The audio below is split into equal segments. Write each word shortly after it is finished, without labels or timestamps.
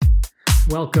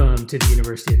Welcome to the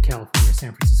University of California,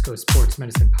 San Francisco Sports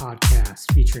Medicine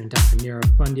Podcast, featuring Dr. Nirav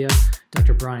Pandya,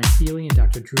 Dr. Brian Feely, and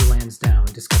Dr. Drew Lansdowne,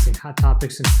 discussing hot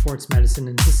topics in sports medicine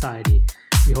and society.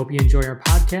 We hope you enjoy our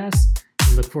podcast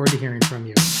and look forward to hearing from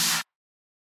you.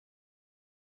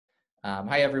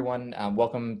 Hi, everyone.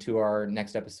 Welcome to our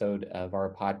next episode of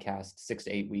our podcast, 6 to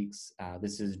 8 Weeks.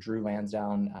 This is Drew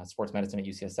Lansdowne, Sports Medicine at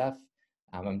UCSF.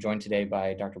 I'm joined today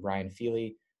by Dr. Brian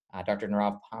Feely. Dr.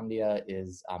 Nirav Pandya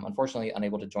is unfortunately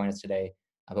unable to join us today,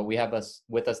 but we have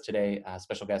with us today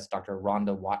special guest, Dr.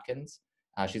 Rhonda Watkins.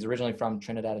 She's originally from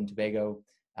Trinidad and Tobago,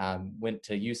 went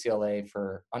to UCLA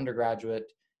for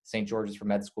undergraduate, St. George's for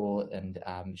med school, and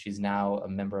she's now a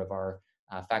member of our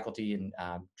faculty in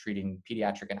treating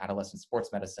pediatric and adolescent sports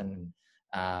medicine.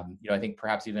 I think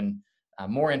perhaps even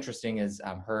more interesting is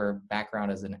her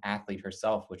background as an athlete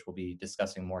herself, which we'll be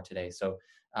discussing more today. So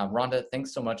Rhonda,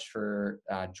 thanks so much for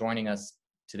joining us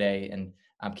today. And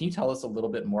can you tell us a little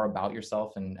bit more about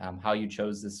yourself and how you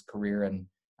chose this career in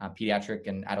pediatric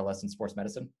and adolescent sports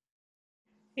medicine?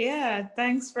 Yeah,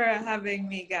 thanks for having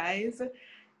me, guys.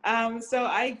 So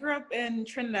I grew up in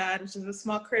Trinidad, which is a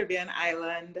small Caribbean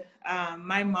island.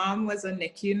 My mom was a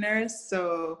NICU nurse,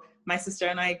 so my sister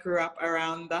and I grew up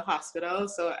around the hospital.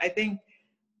 So I think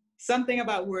something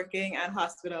about working at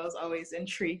hospitals always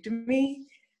intrigued me.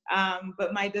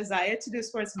 But my desire to do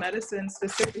sports medicine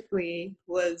specifically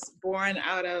was born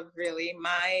out of really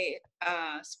my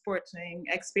sporting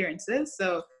experiences.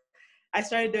 So I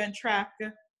started doing track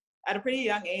at a pretty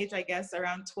young age, I guess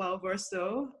around 12 or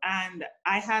so, and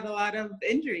I had a lot of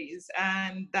injuries,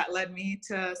 and that led me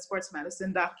to sports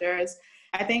medicine doctors.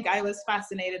 I think I was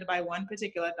fascinated by one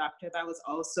particular doctor that was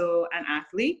also an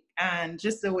athlete, and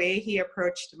just the way he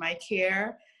approached my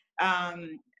care,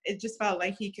 it just felt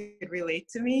like he could relate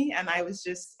to me, and I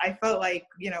felt like,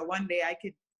 one day I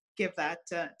could give that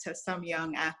to some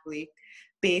young athlete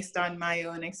based on my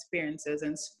own experiences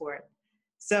in sport.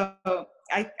 So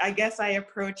I guess I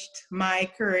approached my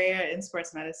career in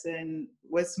sports medicine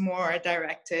was more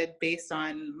directed based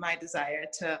on my desire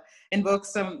to invoke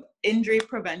some injury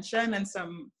prevention and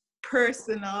some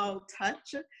personal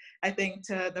touch, I think,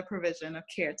 to the provision of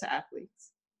care to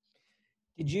athletes.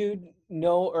 Did you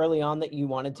know early on that you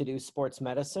wanted to do sports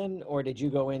medicine, or did you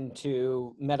go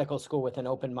into medical school with an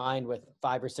open mind with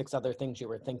 5 or 6 other things you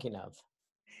were thinking of?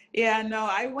 Yeah, no,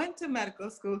 I went to medical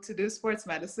school to do sports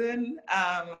medicine.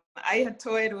 I had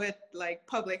toyed with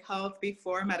public health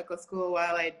before medical school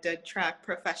while I did track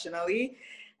professionally.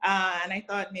 And I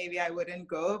thought maybe I wouldn't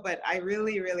go, but I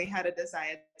really, really had a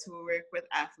desire to work with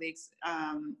athletes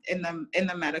in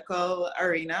the medical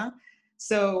arena.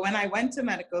 So when I went to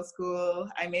medical school,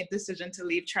 I made the decision to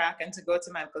leave track and to go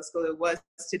to medical school. It was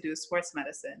to do sports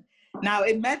medicine. Now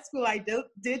in med school, I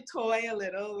did toy a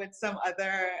little with some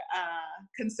other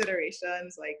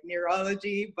considerations like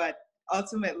neurology, but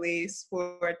ultimately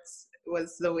sports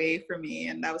was the way for me,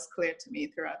 and that was clear to me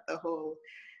throughout the whole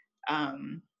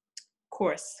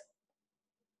course.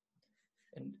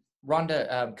 And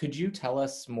Rhonda, could you tell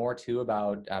us more too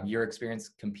about your experience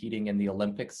competing in the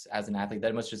Olympics as an athlete?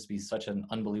 That must just be such an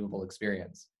unbelievable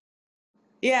experience.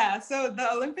 Yeah, so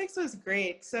the Olympics was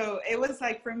great. So it was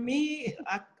for me,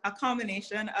 a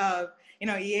combination of,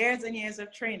 years and years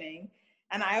of training.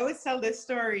 And I always tell this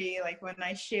story, when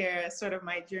I share sort of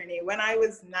my journey. When I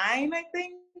was 9, I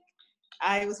think,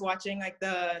 I was watching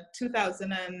the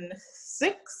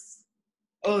 2006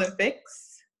 Olympics,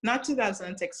 not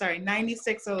 2006, sorry,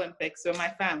 96 Olympics with my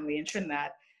family in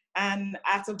Trinidad. And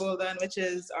Atta Bolden, which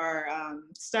is our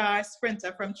star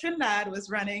sprinter from Trinidad, was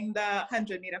running the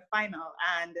 100-meter final.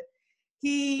 And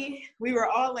we were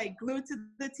all glued to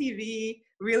the TV,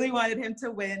 really wanted him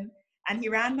to win. And he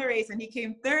ran the race and he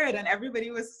came third, and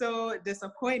everybody was so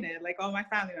disappointed, all my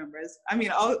family members. I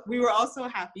mean, we were all so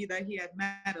happy that he had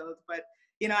medaled, but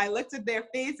I looked at their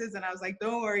faces and I was like,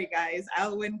 don't worry guys,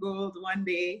 I'll win gold one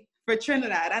day for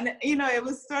Trinidad. And it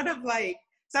was sort of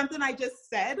something I just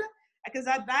said, because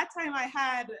at that time I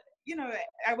had,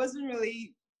 I wasn't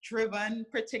really driven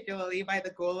particularly by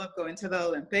the goal of going to the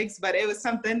Olympics, but it was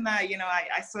something that,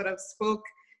 I sort of spoke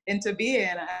into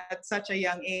being at such a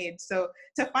young age. So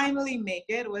to finally make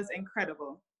it was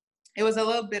incredible. It was a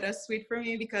little bittersweet for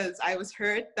me because I was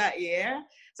hurt that year.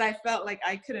 So I felt like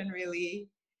I couldn't really,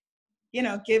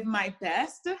 give my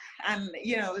best. And,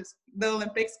 the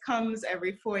Olympics comes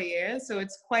every 4 years. So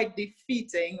it's quite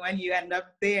defeating when you end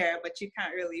up there, but you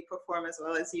can't really perform as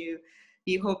well as you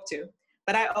hope to.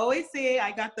 But I always say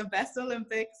I got the best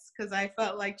Olympics because I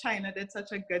felt like China did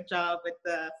such a good job with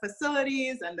the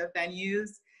facilities and the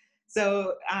venues.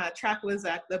 So track was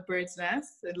at the Bird's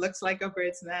Nest. It looks like a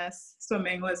bird's nest.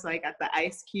 Swimming was at the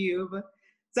Ice Cube.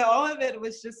 So all of it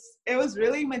was just, it was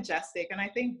really majestic. And I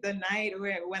think the night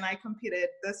when I competed,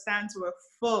 the stands were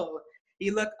full.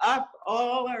 You look up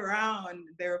all around,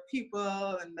 there were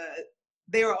people, and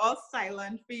they were all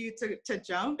silent for you to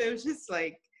jump. It was just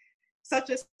like such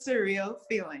a surreal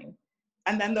feeling.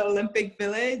 And then the Olympic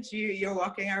Village, you're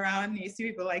walking around, and you see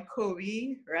people like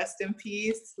Kobe, rest in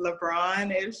peace,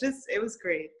 LeBron. It was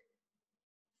great.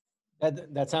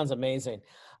 That sounds amazing.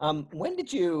 When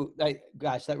did you,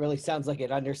 gosh, that really sounds like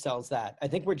it undersells that. I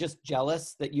think we're just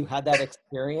jealous that you had that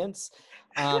experience.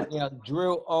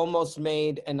 Drew almost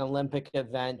made an Olympic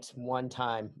event one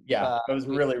time. Yeah, it was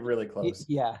really, really close.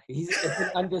 It's an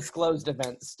undisclosed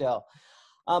event still.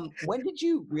 When did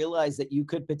you realize that you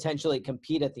could potentially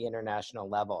compete at the international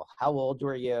level? How old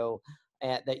were you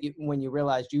when you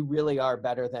realized you really are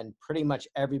better than pretty much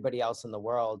everybody else in the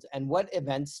world? And what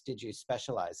events did you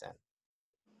specialize in?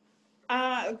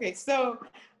 Okay, so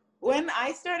when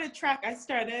I started track, I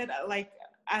started like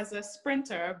as a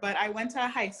sprinter, but I went to a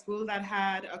high school that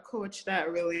had a coach that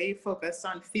really focused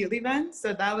on field events.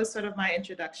 So that was sort of my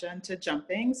introduction to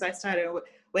jumping. So I started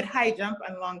with high jump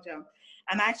and long jump.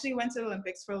 And I actually went to the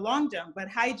Olympics for long jump, but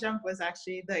high jump was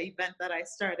actually the event that I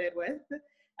started with.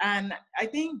 And I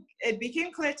think it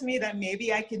became clear to me that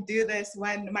maybe I could do this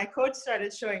when my coach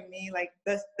started showing me like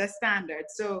the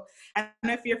standards. So I don't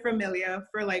know if you're familiar,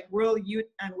 for like World Youth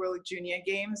and World Junior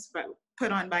Games, but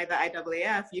put on by the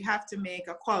IAAF, you have to make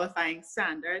a qualifying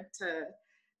standard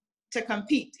to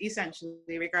compete,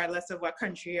 essentially, regardless of what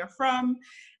country you're from.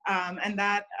 And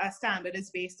that standard is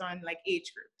based on like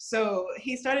age group. So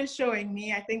he started showing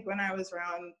me, I think when I was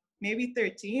around maybe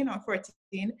 13 or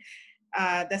 14,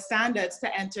 the standards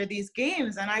to enter these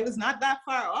games. And I was not that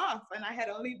far off. And I had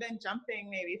only been jumping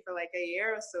maybe for like a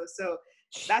year or so. So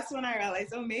that's when I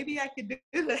realized, oh, maybe I could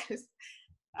do this.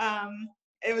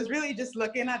 It was really just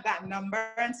looking at that number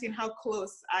and seeing how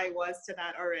close I was to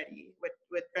that already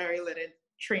with very little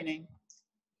training.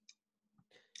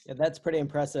 Yeah, that's pretty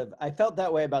impressive. I felt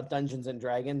that way about Dungeons and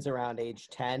Dragons around age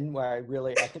 10, where I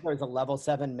think I was a level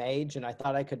 7 mage and I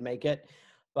thought I could make it,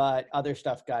 but other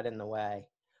stuff got in the way.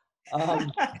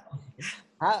 I'm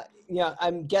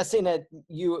guessing that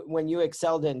when you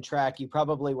excelled in track, you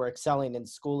probably were excelling in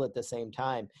school at the same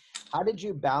time. How did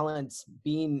you balance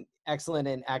being excellent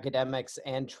in academics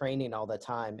and training all the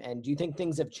time? And do you think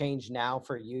things have changed now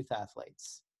for youth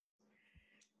athletes?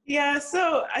 Yeah,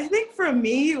 so I think for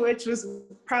me, which was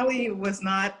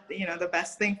not, the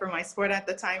best thing for my sport at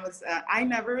the time, was I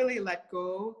never really let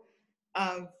go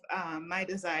of my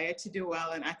desire to do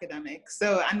well in academics.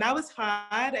 So, and that was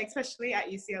hard, especially at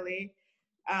UCLA,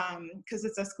 because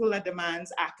it's a school that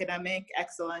demands academic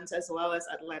excellence as well as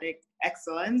athletic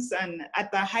excellence. And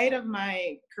at the height of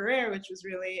my career, which was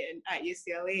really at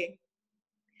UCLA,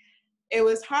 it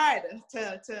was hard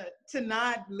to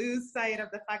not lose sight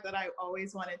of the fact that I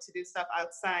always wanted to do stuff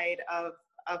outside of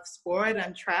sport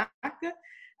and track.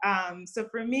 So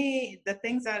for me, the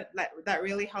things that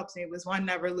really helped me was, one,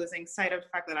 never losing sight of the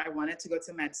fact that I wanted to go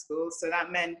to med school. So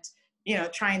that meant,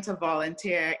 trying to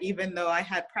volunteer, even though I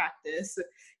had practice,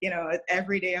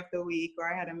 every day of the week,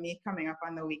 or I had a meet coming up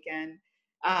on the weekend.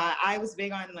 I was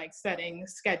big on like setting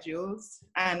schedules,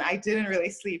 and I didn't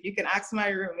really sleep. You can ask my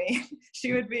roommate.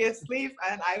 She would be asleep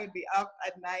and I would be up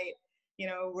at night,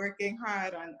 working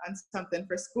hard on something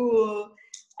for school,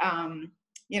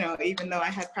 even though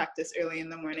I had practice early in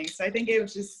the morning. So I think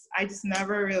I just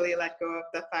never really let go of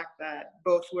the fact that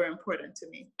both were important to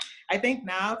me. I think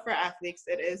now for athletes,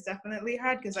 it is definitely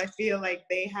hard because I feel like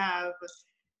they have,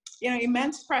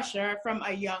 immense pressure from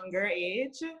a younger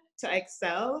age to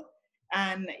excel.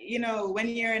 And, when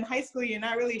you're in high school, you're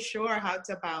not really sure how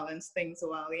to balance things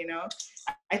well,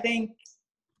 I think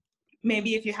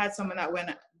maybe if you had someone that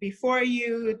went before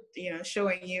you,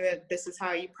 showing you that this is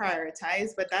how you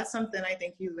prioritize, but that's something I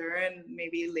think you learn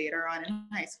maybe later on in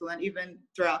high school and even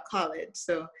throughout college.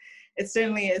 So it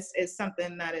certainly is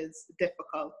something that is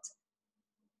difficult,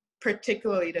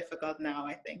 particularly difficult now,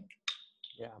 I think.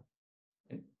 Yeah.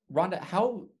 Rhonda,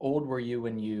 how old were you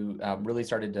when you really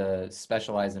started to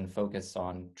specialize and focus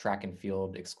on track and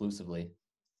field exclusively?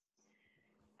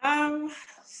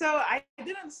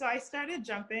 So I started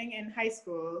jumping in high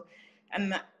school,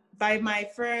 and by my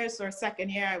first or second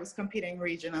year, I was competing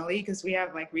regionally because we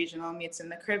have like regional meets in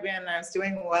the Caribbean, and I was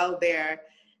doing well there.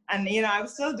 And, I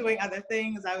was still doing other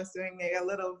things. I was doing maybe a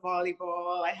little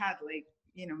volleyball. I had like,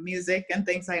 music and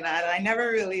things like that. And I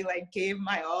never really like gave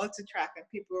my all to track, and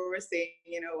people were saying,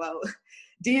 well,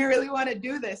 do you really want to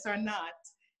do this or not?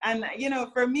 And,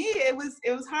 for me, it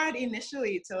was hard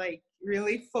initially to like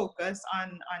really focus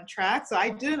on track. So I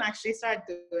didn't actually start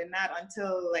doing that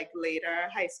until like later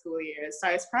high school years. So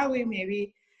I was probably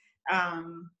maybe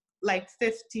like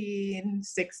 15,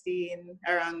 16,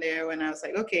 around there, when I was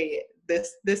like, okay,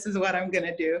 this is what I'm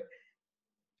gonna do.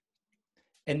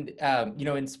 And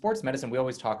in sports medicine, we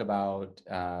always talk about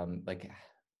like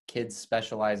kids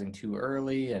specializing too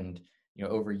early and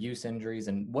overuse injuries.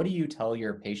 And what do you tell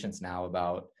your patients now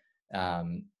about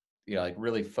like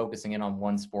really focusing in on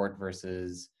one sport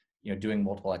versus doing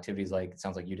multiple activities, like it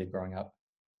sounds like you did growing up?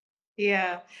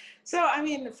 Yeah. So, I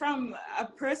mean, from a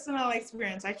personal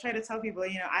experience, I try to tell people,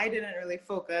 I didn't really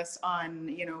focus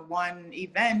on, one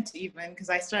event even, because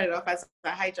I started off as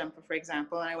a high jumper, for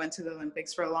example, and I went to the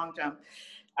Olympics for a long jump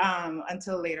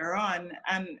until later on.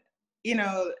 And,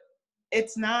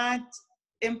 it's not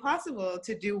impossible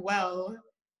to do well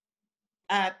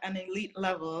at an elite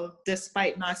level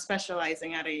despite not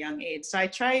specializing at a young age. So I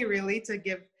try really to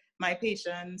give my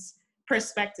patients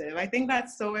perspective. I think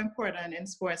that's so important in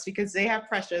sports because they have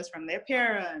pressures from their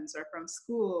parents or from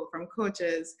school, from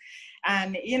coaches,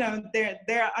 and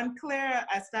they're unclear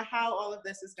as to how all of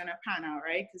this is going to pan out,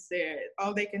 right? Because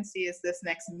all they can see is this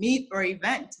next meet or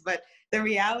event, but the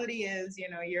reality is,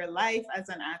 your life as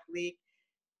an athlete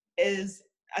is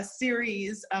a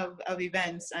series of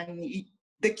events, and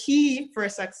the key for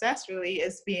success really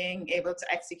is being able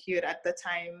to execute at the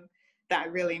time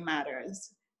that really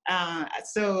matters.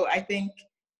 So I think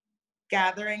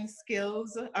gathering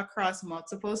skills across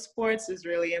multiple sports is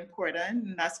really important,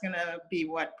 and that's going to be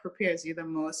what prepares you the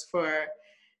most for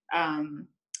an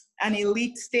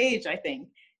elite stage, I think.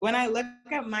 When I look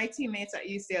at my teammates at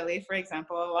UCLA, for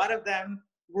example, a lot of them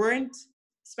weren't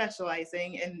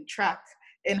specializing in track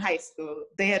in high school.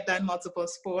 They had done multiple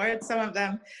sports. Some of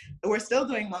them were still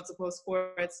doing multiple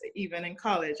sports even in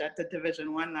college at the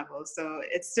Division I level. So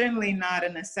it's certainly not a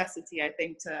necessity, I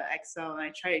think, to excel. And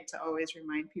I try to always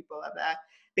remind people of that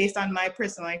based on my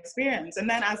personal experience. And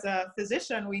then as a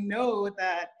physician, we know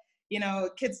that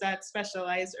kids that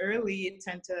specialize early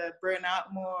tend to burn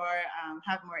out more,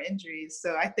 have more injuries.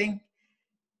 So I think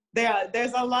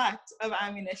there's a lot of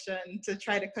ammunition to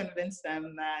try to convince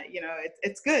them that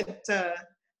it's good to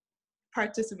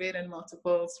participate in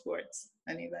multiple sports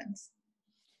and events.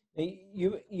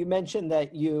 You mentioned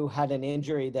that you had an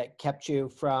injury that kept you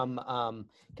from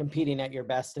competing at your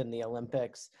best in the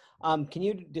Olympics. Can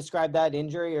you describe that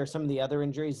injury or some of the other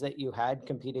injuries that you had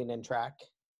competing in track?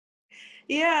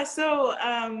 Yeah, so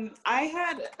I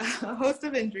had a host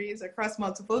of injuries across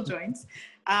multiple joints.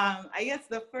 I guess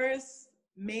the first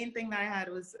main thing that I had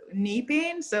was knee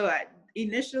pain. So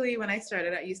initially when I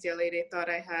started at UCLA, they thought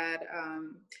I had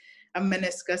a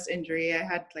meniscus injury. I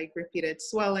had like repeated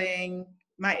swelling.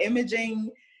 My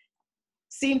imaging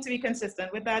seemed to be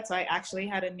consistent with that. So I actually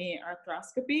had a knee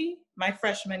arthroscopy my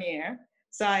freshman year.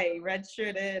 So I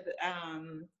redshirted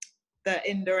the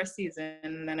indoor season,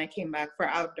 and then I came back for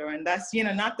outdoor. And that's,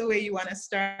 not the way you want to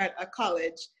start a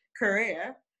college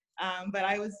career. But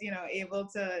I was, able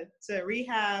to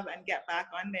rehab and get back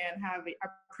on there and have a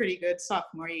pretty good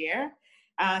sophomore year.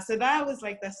 So that was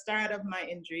like the start of my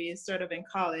injuries sort of in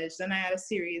college. Then I had a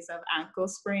series of ankle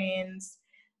sprains,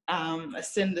 a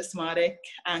syndesmotic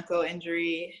ankle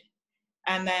injury,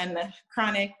 and then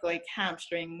chronic like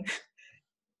hamstring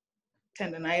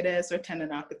tendonitis or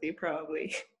tendinopathy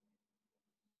probably.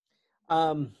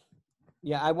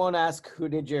 Yeah, I won't ask who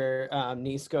did your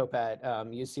knee scope at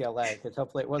UCLA, because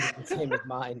hopefully it wasn't the same as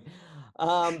mine.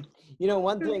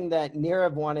 One thing that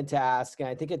Nirav wanted to ask, and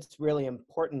I think it's really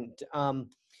important,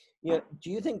 do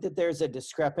you think that there's a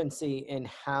discrepancy in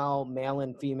how male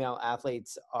and female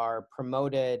athletes are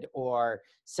promoted or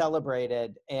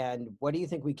celebrated? And what do you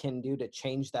think we can do to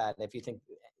change that, if you think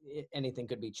anything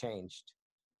could be changed?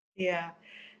 Yeah,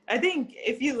 I think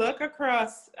if you look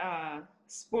across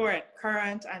sport,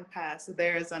 current and past,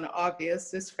 there's an obvious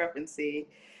discrepancy,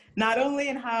 not only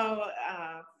in how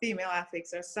female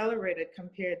athletes are celebrated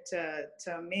compared to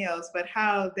males, but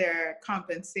how they're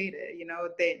compensated.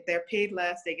 They're paid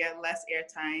less, they get less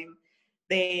airtime,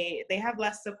 they have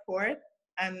less support,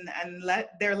 and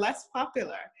they're less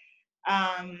popular,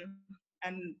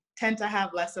 and tend to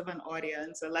have less of an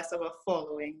audience or less of a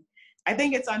following. I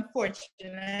think it's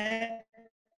unfortunate.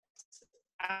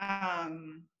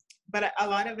 But a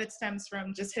lot of it stems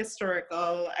from just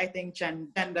historical, I think,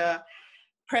 gender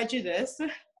prejudice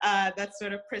that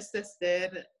sort of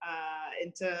persisted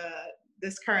into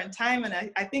this current time.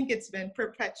 And I think it's been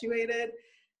perpetuated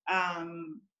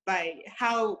by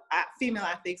how female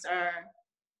athletes are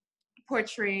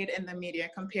portrayed in the media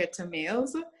compared to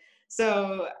males.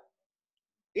 So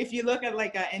if you look at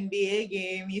like an NBA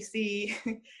game, you see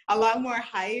a lot more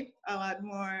hype, a lot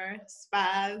more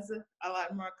spaz, a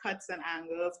lot more cuts and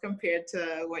angles compared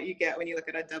to what you get when you look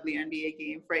at a WNBA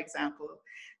game, for example.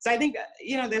 So I think,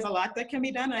 there's a lot that can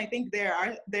be done. And I think there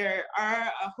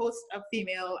are a host of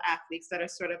female athletes that are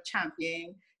sort of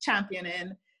championing,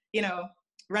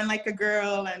 run like a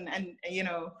girl and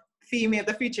female,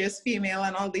 the future is female,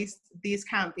 and all these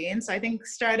campaigns. So I think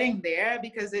starting there,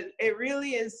 because it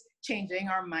really is changing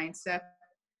our mindset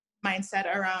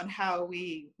around how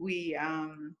we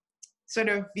sort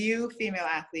of view female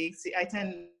athletes. I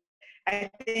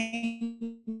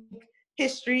think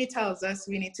history tells us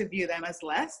we need to view them as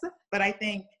less, but I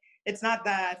think it's not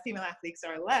that female athletes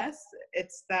are less,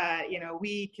 it's that,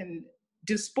 we can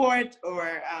do sport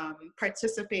or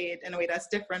participate in a way that's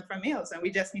different from males, and we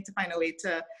just need to find a way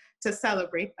to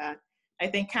celebrate that. I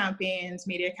think campaigns,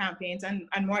 media campaigns, and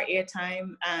more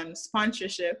airtime and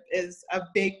sponsorship is a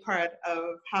big part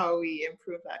of how we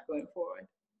improve that going forward.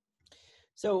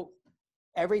 So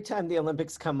every time the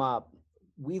Olympics come up,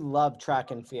 we love track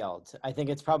and field. I think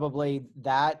it's probably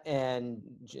that and,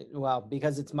 well,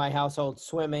 because it's my household,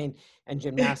 swimming and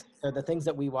gymnastics are the things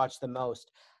that we watch the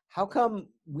most. How come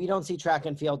we don't see track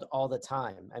and field all the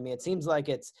time? I mean, it seems like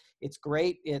it's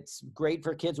great. It's great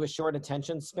for kids with short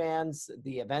attention spans.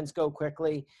 The events go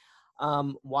quickly.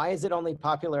 Why is it only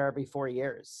popular every 4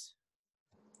 years?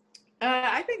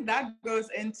 I think that goes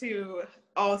into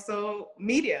also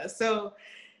media. So,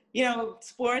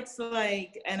 sports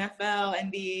like NFL,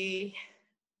 NBA,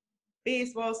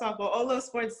 baseball, softball, all those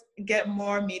sports get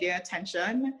more media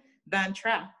attention than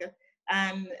track.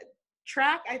 And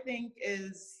track, I think,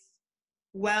 is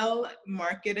well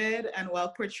marketed and well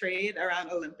portrayed around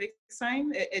Olympic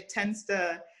time. It tends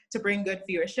to bring good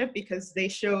viewership because they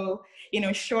show,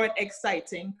 short,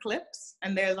 exciting clips,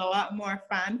 and there's a lot more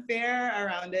fanfare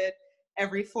around it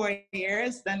every 4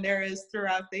 years than there is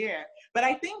throughout the year. But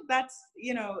I think that's,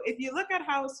 if you look at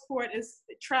how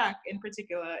track in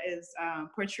particular is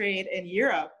portrayed in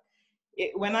Europe,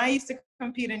 when I used to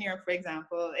compete in Europe, for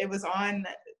example, it was on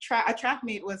a track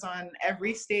meet was on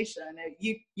every station.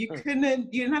 You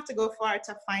didn't have to go far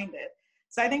to find it.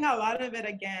 So I think a lot of it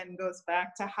again goes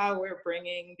back to how we're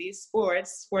bringing these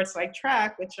sports like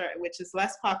track, which is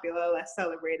less popular, less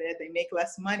celebrated, they make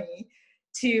less money,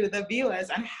 to the viewers,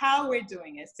 and how we're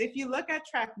doing it. So if you look at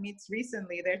track meets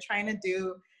recently, they're trying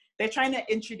to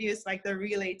introduce like the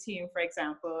relay team, for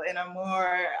example, in a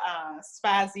more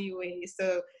spazzy way.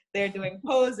 So they're doing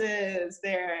poses,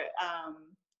 they're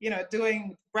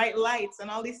doing bright lights and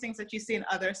all these things that you see in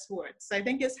other sports. So I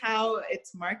think it's how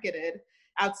it's marketed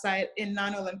outside in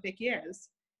non-Olympic years.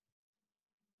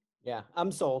 Yeah,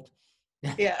 I'm sold.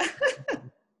 Yeah.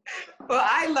 Well,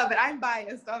 I love it. I'm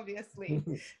biased, obviously.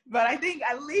 But I think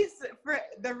at least for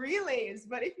the relays,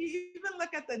 but if you even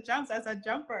look at the jumps as a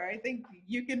jumper, I think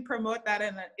you can promote that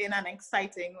in an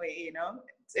exciting way,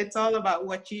 It's all about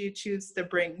what you choose to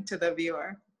bring to the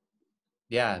viewer.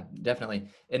 Yeah, definitely.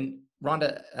 And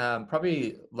Rhonda,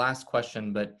 probably last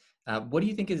question, but what do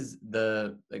you think is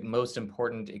the most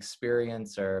important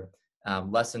experience or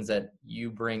lessons that you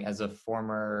bring as a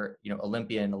former,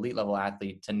 Olympian, elite level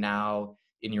athlete to now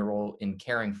in your role in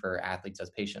caring for athletes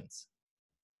as patients?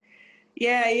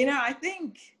 Yeah, I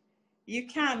think you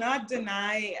cannot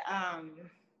deny,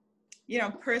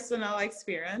 personal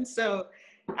experience. So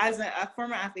as a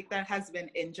former athlete that has been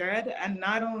injured, and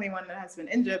not only one that has been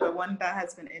injured, but one that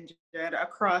has been injured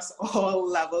across all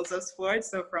levels of sports,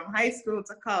 so from high school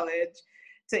to college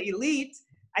to elite,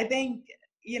 I think,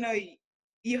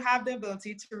 you have the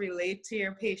ability to relate to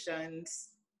your patients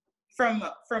from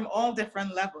all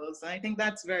different levels. And I think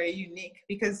that's very unique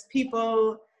because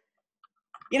people,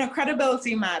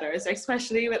 credibility matters,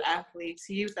 especially with athletes,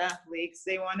 youth athletes.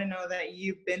 They want to know that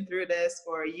you've been through this,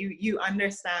 or you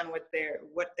understand what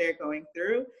they're going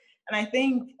through. And I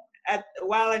think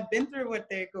while I've been through what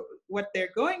they're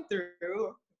going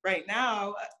through right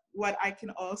now, what I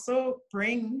can also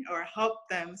bring or help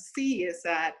them see is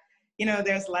that,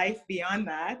 there's life beyond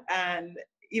that. And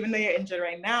even though you're injured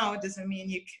right now, it doesn't mean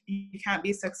you can't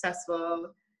be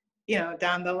successful,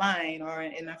 down the line or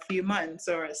in a few months.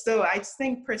 So I just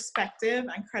think perspective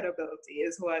and credibility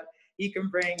is what you can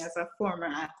bring as a former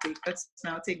athlete that's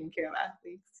now taking care of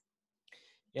athletes.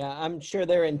 Yeah, I'm sure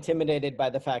they're intimidated by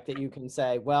the fact that you can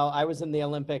say, well, I was in the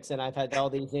Olympics and I've had all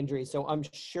these injuries, so I'm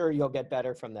sure you'll get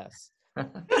better from this.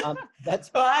 Well,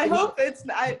 I hope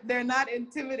they're not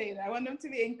intimidated. I want them to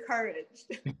be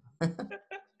encouraged.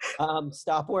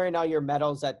 Stop wearing all your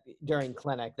medals during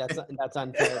clinic. That's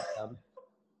unfair to them.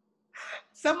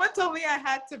 Someone told me I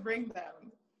had to bring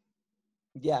them.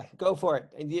 Yeah, go for it.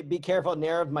 And be careful.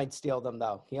 Nirav might steal them,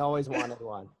 though. He always wanted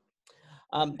one.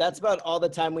 That's about all the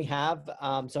time we have.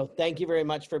 So thank you very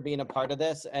much for being a part of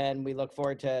this, and we look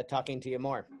forward to talking to you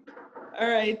more. All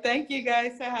right. Thank you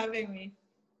guys for having me.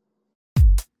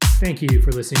 Thank you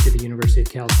for listening to the University of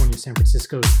California, San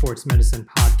Francisco Sports Medicine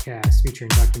Podcast featuring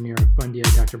Dr. Nirav Pandya,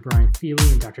 Dr. Brian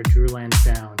Feely, and Dr. Drew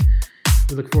Lansdowne.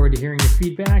 We look forward to hearing your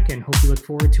feedback and hope you look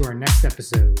forward to our next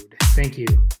episode. Thank you.